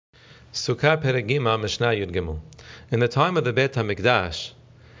Sukkah Perigima Mishnah Yud Gimel. In the time of the Beit HaMikdash,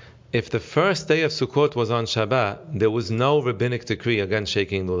 if the first day of Sukkot was on Shabbat, there was no rabbinic decree against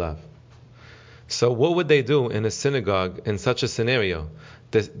shaking lulav. So what would they do in a synagogue in such a scenario?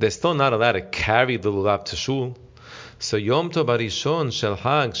 They're still not allowed to carry the lulav to shul. So Yom Tov Arishon Shel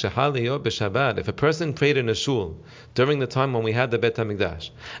Hag Shehal Liyot B'Shabbat. If a person prayed in a shul during the time when we had the Beit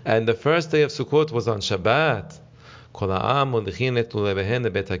HaMikdash, and the first day of Sukkot was on Shabbat, on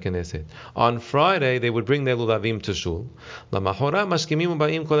Friday, they would bring their lulavim to shul.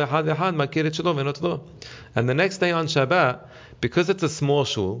 And the next day on Shabbat, because it's a small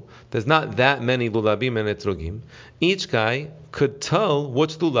shul, there's not that many lulavim and etrogim, each guy could tell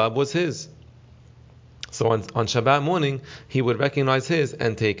which lulav was his. So on Shabbat morning, he would recognize his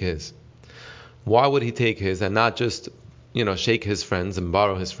and take his. Why would he take his and not just shake his friends and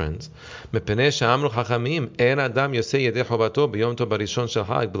borrow his friends? Because on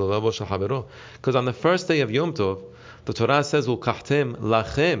the first day of Yom Tov, the Torah says, "Ulkachtem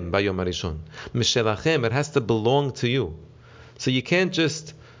lachem bayom harishon." Mishelachem, it has to belong to you. So you can't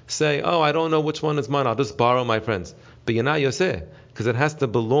just say, "Oh, I don't know which one is mine. I'll just borrow my friends." But you're not Yoseh, because it has to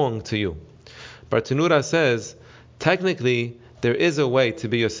belong to you. Bartanura says, technically, there is a way to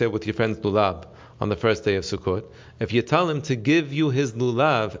be Yoseh with your friend's lulav on the first day of Sukkot, if you tell him to give you his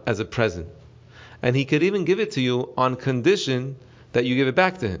lulav as a present. And he could even give it to you on condition that you give it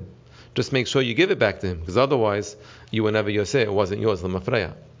back to him. Just make sure you give it back to him, because otherwise you were never Yoseh, it wasn't yours,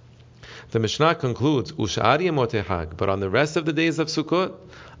 l'mafreya. The Mishnah concludes, Ush'ar yemot hag, but on the rest of the days of Sukkot,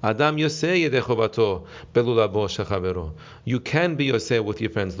 Adam Yoseh yedei chovato belulavo shechavero. You can be Yoseh with your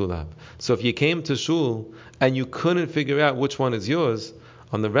friend's lulav. So if you came to shul and you couldn't figure out which one is yours,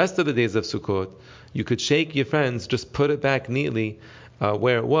 on the rest of the days of Sukkot, you could shake your friends, just put it back neatly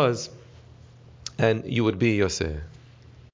where it was, and you would be Yoseh.